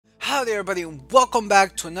Hi there everybody, and welcome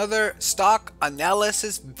back to another stock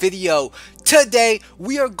analysis video. Today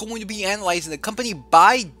we are going to be analyzing the company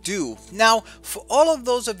Baidu. Now, for all of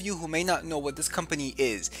those of you who may not know what this company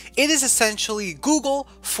is, it is essentially Google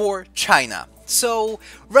for China. So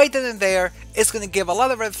right then and there, it's going to give a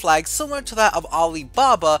lot of red flags similar to that of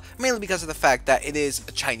Alibaba, mainly because of the fact that it is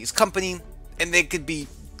a Chinese company and they could be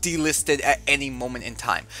delisted at any moment in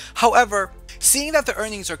time. However, seeing that the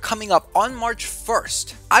earnings are coming up on March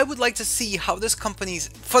 1st, I would like to see how this company's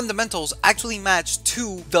fundamentals actually match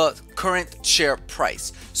to the current share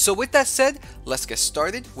price. So with that said, let's get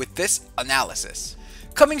started with this analysis.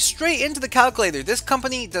 Coming straight into the calculator, this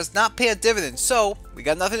company does not pay a dividend, so we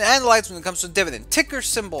got nothing to analyze when it comes to dividend. Ticker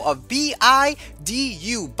symbol of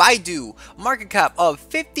BIDU, Baidu, market cap of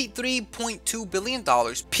 $53.2 billion,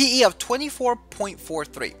 PE of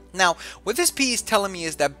 24.43. Now, what this PE is telling me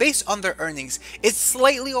is that based on their earnings, it's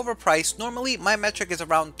slightly overpriced. Normally, my metric is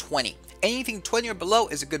around 20. Anything 20 or below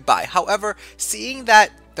is a good buy. However, seeing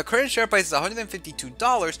that the current share price is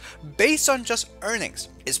 $152 based on just earnings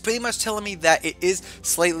is pretty much telling me that it is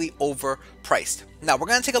slightly overpriced. Now we're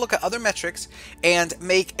going to take a look at other metrics and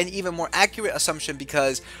make an even more accurate assumption,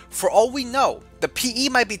 because for all we know, the PE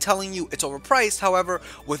might be telling you it's overpriced. However,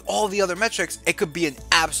 with all the other metrics, it could be an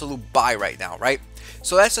absolute buy right now, right?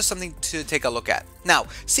 So that's just something to take a look at. Now,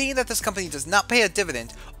 seeing that this company does not pay a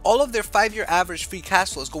dividend, all of their 5-year average free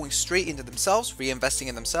cash flow is going straight into themselves, reinvesting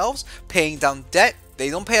in themselves, paying down debt. They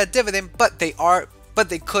don't pay a dividend, but they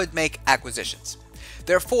could make acquisitions.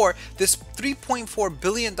 Therefore, this $3.4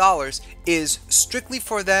 billion is strictly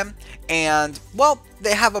for them, and well,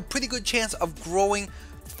 they have a pretty good chance of growing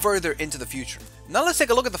further into the future. Now let's take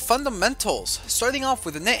a look at the fundamentals, starting off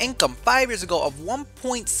with a net income 5 years ago of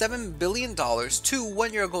 $1.7 billion to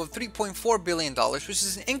 1 year ago of $3.4 billion, which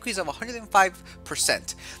is an increase of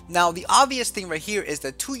 105%. Now the obvious thing right here is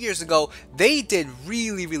that 2 years ago they did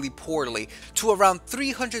really poorly, to around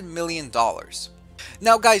 $300 million.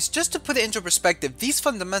 Now guys, just to put it into perspective, these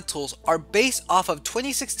fundamentals are based off of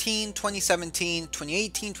 2016, 2017,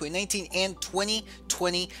 2018, 2019, and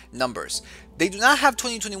 2020 numbers. They do not have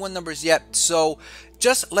 2021 numbers yet, so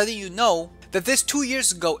just letting you know that this 2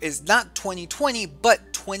 years ago is not 2020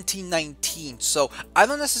 but 2019. So I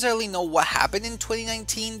don't necessarily know what happened in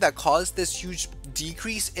 2019 that caused this huge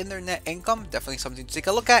decrease in their net income. Definitely something to take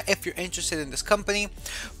a look at if you're interested in this company,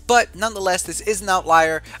 but nonetheless, this is an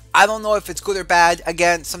outlier. I don't know if it's good or bad.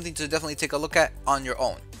 Again, something to definitely take a look at on your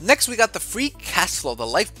own. Next, we got the free cash flow, the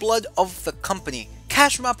lifeblood of the company.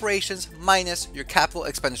 Cash from operations minus your capital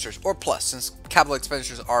expenditures, or plus, since capital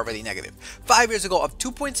expenditures are already negative. 5 years ago of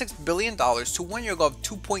 $2.6 billion to 1 year ago of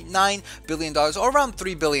 $2.9 billion, or around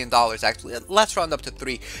 $3 billion actually. Let's round up to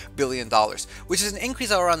 $3 billion, which is an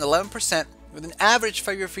increase of around 11%, with an average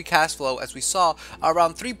 5-year free cash flow, as we saw,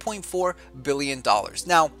 around $3.4 billion.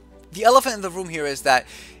 Now, the elephant in the room here is that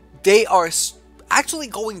they are actually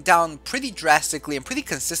going down pretty drastically and pretty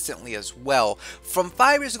consistently as well. From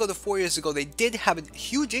 5 years ago to 4 years ago, they did have a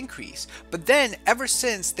huge increase, but then ever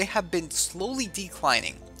since, they have been slowly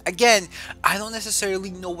declining. Again, I don't necessarily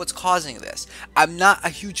know what's causing this. I'm not a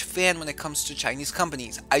huge fan when it comes to Chinese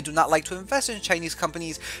companies. I do not like to invest in Chinese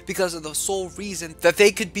companies because of the sole reason that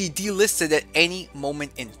they could be delisted at any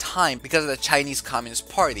moment in time because of the Chinese Communist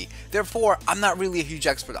Party. Therefore, I'm not really a huge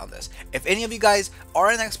expert on this. If any of you guys are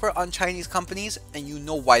an expert on Chinese companies and you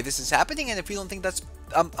know why this is happening, and if you don't think that's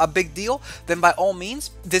a big deal, then by all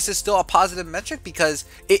means, this is still a positive metric because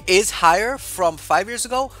it is higher from 5 years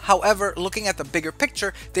ago. However, looking at the bigger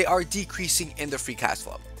picture, they are decreasing in their free cash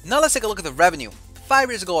flow. Now let's take a look at the revenue. 5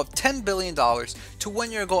 years ago of $10 billion to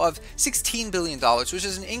 1 year ago of $16 billion, which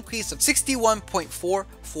is an increase of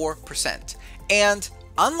 61.44%. And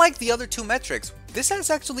unlike the other two metrics, this has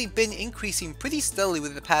actually been increasing pretty steadily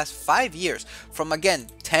within the past 5 years, from again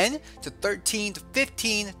 10 to 13 to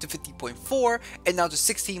 15 to 50.4 and now to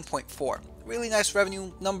 16.4. Really nice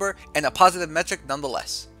revenue number and a positive metric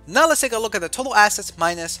nonetheless. Now let's take a look at the total assets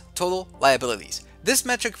minus total liabilities. This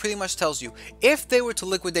metric pretty much tells you if they were to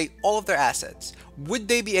liquidate all of their assets, would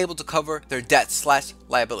they be able to cover their debts /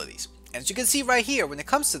 liabilities? As you can see right here, when it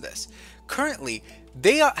comes to this, currently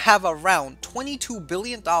they have around $22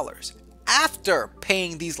 billion after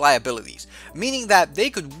paying these liabilities, meaning that they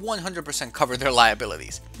could 100% cover their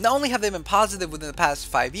liabilities. Not only have they been positive within the past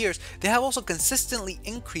 5 years, they have also consistently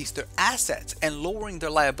increased their assets and lowering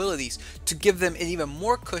their liabilities to give them an even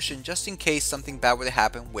more cushion just in case something bad were to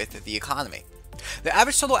happen with the economy. The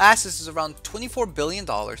average total assets is around $24 billion.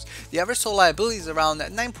 The average total liability is around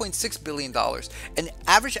 $9.6 billion. And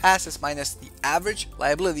average assets minus the average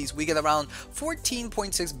liabilities, we get around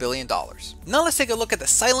 $14.6 billion. Now let's take a look at the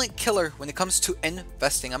silent killer when it comes to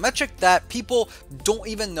investing, a metric that people don't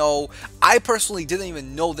even know. I personally didn't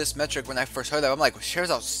even know this metric when I first heard that. I'm like,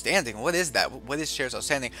 shares outstanding, what is that? What is shares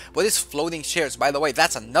outstanding? What is floating shares? By the way,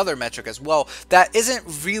 that's another metric as well that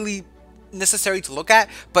isn't really necessary to look at,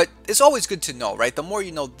 but it's always good to know, right? The more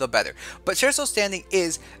you know, the better. But shares outstanding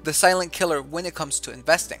is the silent killer when it comes to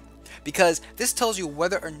investing, because this tells you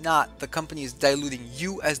whether or not the company is diluting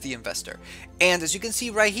you as the investor. And as you can see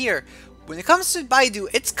right here, when it comes to Baidu,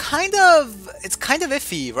 it's kind of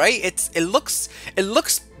iffy, right? It looks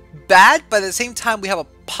bad, but at the same time we have a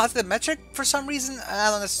positive metric for some reason.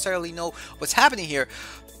 I don't necessarily know what's happening here.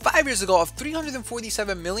 5 years ago, of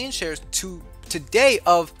 347 million shares to today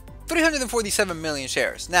of 347 million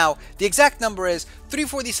shares. Now, the exact number is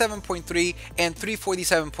 347.3 and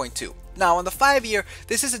 347.2. Now, on the 5-year,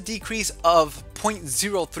 this is a decrease of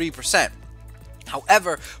 0.03%.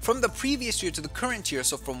 However, from the previous year to the current year,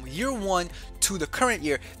 so from year 1 to the current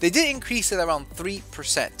year, they did increase it around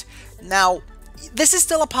 3%. Now, this is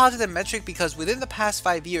still a positive metric because within the past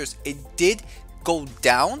 5 years, it did go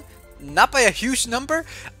down, not by a huge number.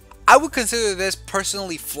 I would consider this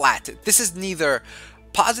personally flat. This is neither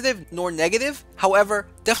positive nor negative. However,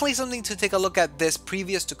 definitely something to take a look at this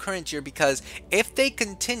previous to current year, because if they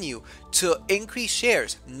continue to increase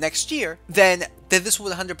shares next year, then this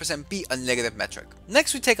would 100% be a negative metric.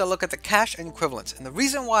 Next, we take a look at the cash and equivalents. And the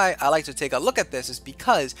reason why I like to take a look at this is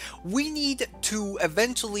because we need to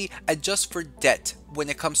eventually adjust for debt when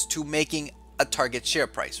it comes to making a target share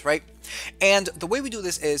price, right? And the way we do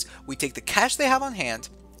this is we take the cash they have on hand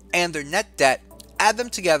and their net debt, add them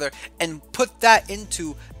together, and put that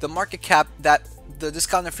into the market cap that the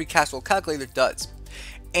discounted free cash flow calculator does.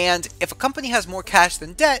 And if a company has more cash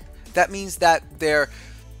than debt, that means that their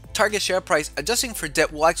target share price adjusting for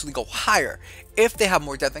debt will actually go higher. If they have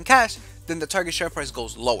more debt than cash, then the target share price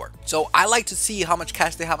goes lower. So I like to see how much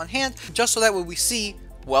cash they have on hand, just so that when we see,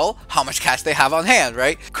 well, how much cash they have on hand,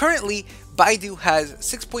 right? Currently, Baidu has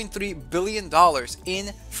 $6.3 billion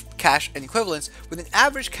in cash and equivalents, with an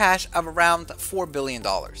average cash of around $4 billion.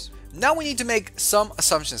 Now we need to make some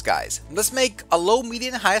assumptions, guys. Let's make a low,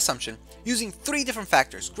 medium, and high assumption using 3 different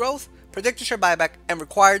factors: growth, predicted share buyback, and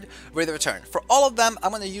required rate of return. For all of them,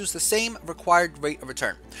 I'm going to use the same required rate of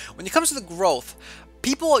return. When it comes to the growth,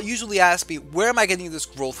 people usually ask me, where am I getting this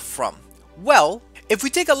growth from? Well, if we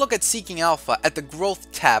take a look at Seeking Alpha at the growth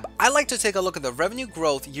tab, I like to take a look at the revenue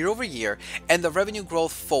growth year over year and the revenue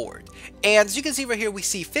growth forward. And as you can see right here, we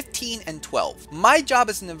see 15 and 12. My job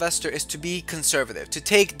as an investor is to be conservative, to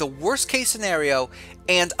take the worst case scenario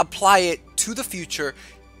and apply it to the future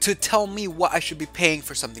to tell me what I should be paying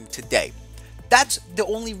for something today. That's the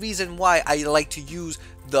only reason why I like to use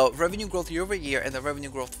the revenue growth year over year and the revenue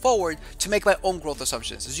growth forward to make my own growth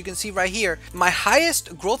assumptions. As you can see right here, my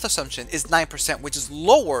highest growth assumption is 9%, which is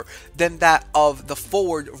lower than that of the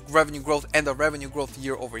forward revenue growth and the revenue growth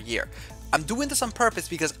year over year. I'm doing this on purpose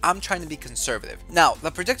because I'm trying to be conservative. Now,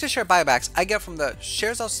 the predicted share buybacks I get from the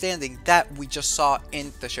shares outstanding that we just saw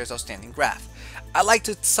in the shares outstanding graph. I like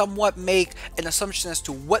to somewhat make an assumption as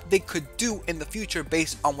to what they could do in the future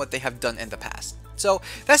based on what they have done in the past. So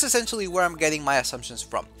that's essentially where I'm getting my assumptions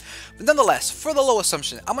from. But nonetheless, for the low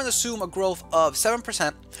assumption, I'm going to assume a growth of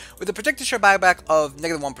 7% with a projected share buyback of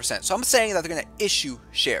 -1%. So I'm saying that they're going to issue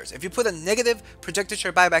shares. If you put a negative projected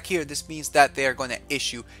share buyback here, this means that they are going to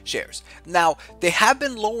issue shares. Now, they have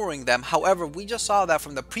been lowering them. However, we just saw that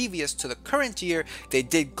from the previous to the current year, they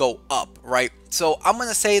did go up, right? So I'm going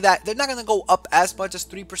to say that they're not going to go up as much as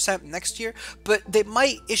 3% next year, but they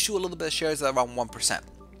might issue a little bit of shares at around 1%.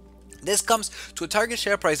 This comes to a target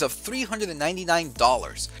share price of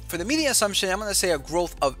 $399. For the median assumption, I'm going to say a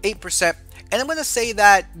growth of 8%. And I'm going to say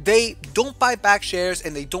that they don't buy back shares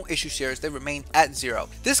and they don't issue shares. They remain at 0.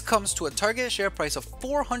 This comes to a target share price of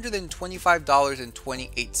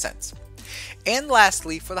 $425.28. And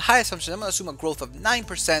lastly, for the high assumption, I'm going to assume a growth of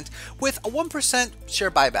 9% with a 1% share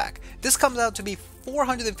buyback. This comes out to be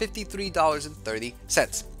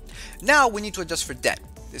 $453.30. Now we need to adjust for debt.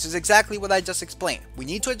 This is exactly what I just explained. We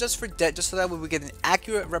need to adjust for debt just so that we get an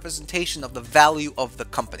accurate representation of the value of the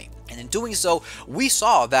company. And in doing so, we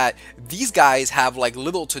saw that these guys have like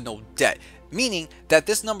little to no debt, meaning that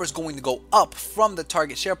this number is going to go up from the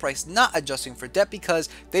target share price, not adjusting for debt, because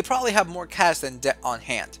they probably have more cash than debt on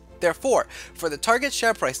hand. Therefore, for the target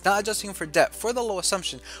share price, not adjusting for debt, for the low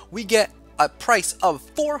assumption, we get a price of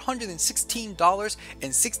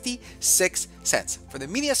 $416.66. For the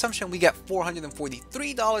median assumption, we get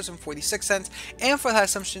 $443.46, and for that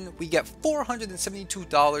assumption, we get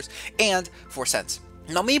 $472.04.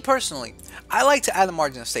 Now, me personally, I like to add a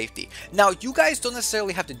margin of safety. Now, you guys don't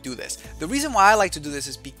necessarily have to do this. The reason why I like to do this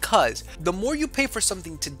is because the more you pay for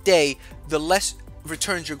something today, the less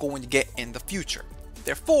returns you're going to get in the future.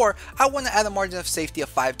 Therefore, I want to add a margin of safety of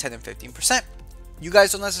 5, 10, and 15%. You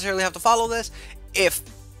guys don't necessarily have to follow this. If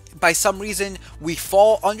by some reason we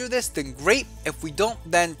fall under this, then great. If we don't,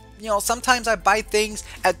 then sometimes I buy things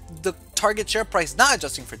at the target share price, not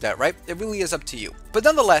adjusting for debt, right? It really is up to you. But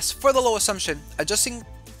nonetheless, for the low assumption,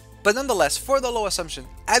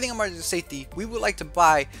 adding a margin of safety, we would like to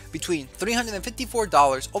buy between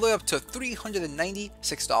 $354 all the way up to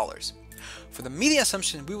 $396. For the median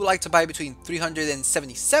assumption, we would like to buy between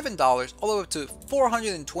 $377 all the way up to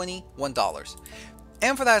 $421.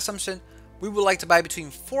 And for that assumption, we would like to buy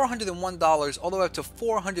between $401 all the way up to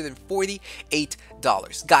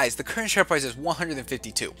 $448. Guys, the current share price is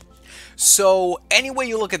 $152. So any way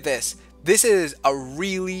you look at this, this is a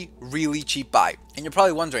really, really cheap buy. And you're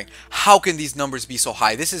probably wondering, how can these numbers be so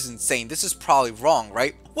high? This is insane. This is probably wrong,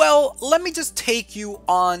 right? Well, let me just take you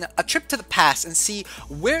on a trip to the past and see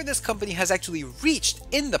where this company has actually reached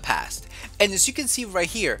in the past. And as you can see right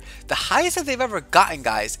here, the highest that they've ever gotten,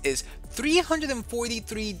 guys, is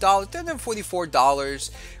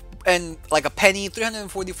 $344 and like a penny,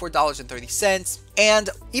 $344.30. And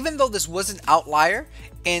even though this was an outlier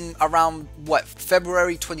in around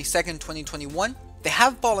February 22nd, 2021, they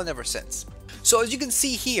have fallen ever since. So as you can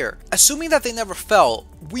see here, assuming that they never fell,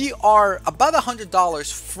 we are about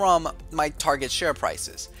 $100 from my target share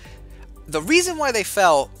prices. The reason why they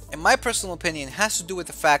fell, in my personal opinion, has to do with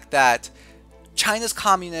the fact that China's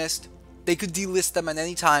communist. They could delist them at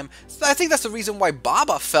any time. So I think that's the reason why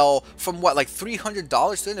BABA fell from like $300,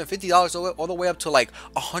 $350 all the way up to like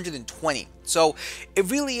 $120. So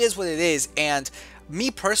it really is what it is. And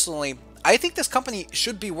me personally, I think this company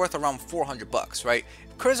should be worth around $400, right?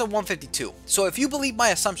 Currently at 152. So if you believe my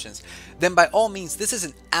assumptions, then by all means, this is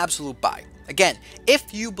an absolute buy. Again,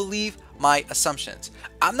 if you believe my assumptions,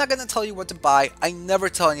 I'm not going to tell you what to buy. I never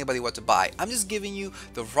tell anybody what to buy. I'm just giving you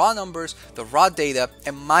the raw numbers, the raw data,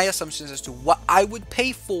 and my assumptions as to what I would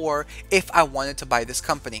pay for if I wanted to buy this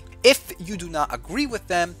company. If you do not agree with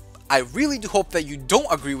them, I really do hope that you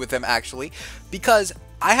don't agree with them actually, because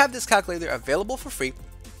I have this calculator available for free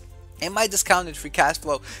in my discounted free cash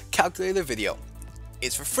flow calculator video.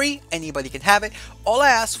 It's for free, anybody can have it. All I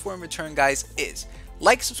ask for in return, guys, is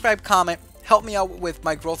like, subscribe, comment, help me out with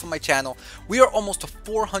my growth on my channel. We are almost to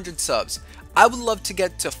 400 subs. I would love to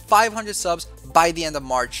get to 500 subs by the end of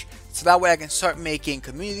March, so that way I can start making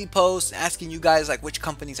community posts, asking you guys like which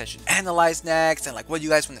companies I should analyze next, and like what you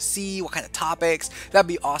guys want to see, what kind of topics. That'd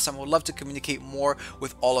be awesome. I would love to communicate more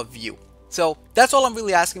with all of you. So that's all I'm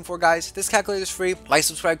really asking for, guys. This calculator is free. Like,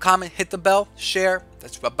 subscribe, comment, hit the bell, share.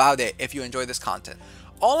 That's about it if you enjoy this content.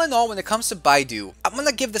 All in all, when it comes to Baidu, I'm going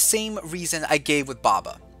to give the same reason I gave with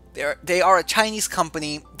Baba. They are a Chinese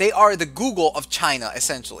company. They are the Google of China,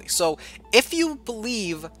 essentially. So if you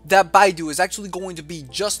believe that Baidu is actually going to be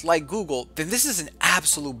just like Google, then this is an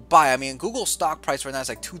absolute buy. I mean, Google's stock price right now is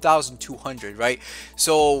like 2,200, right?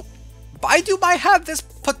 So Baidu might have this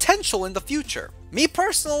potential in the future. Me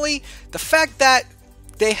personally, the fact that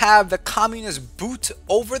they have the communist boot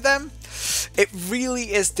over them, it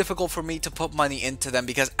really is difficult for me to put money into them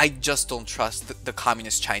because I just don't trust the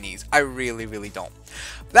communist Chinese. I really, really don't.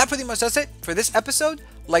 That pretty much does it for this episode.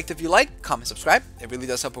 Like if you like, comment, subscribe. It really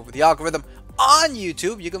does help with the algorithm on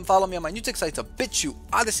YouTube. You can follow me on my new tech sites of BitChute,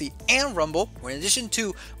 Odyssey, and Rumble, where in addition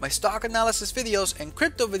to my stock analysis videos and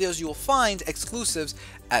crypto videos, you will find exclusives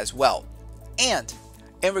as well. And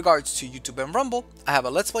in regards to YouTube and Rumble, I have a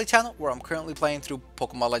Let's Play channel where I'm currently playing through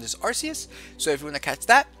Pokemon Legends Arceus. So if you want to catch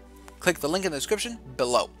that, click the link in the description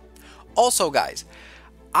below. Also, guys,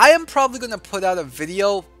 I am probably going to put out a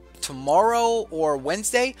video tomorrow or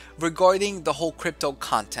Wednesday regarding the whole crypto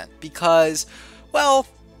content because, well,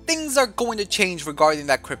 things are going to change regarding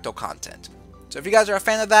that crypto content. So if you guys are a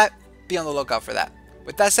fan of that, be on the lookout for that.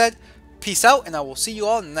 With that said, peace out, and I will see you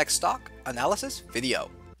all in the next stock analysis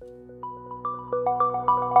video.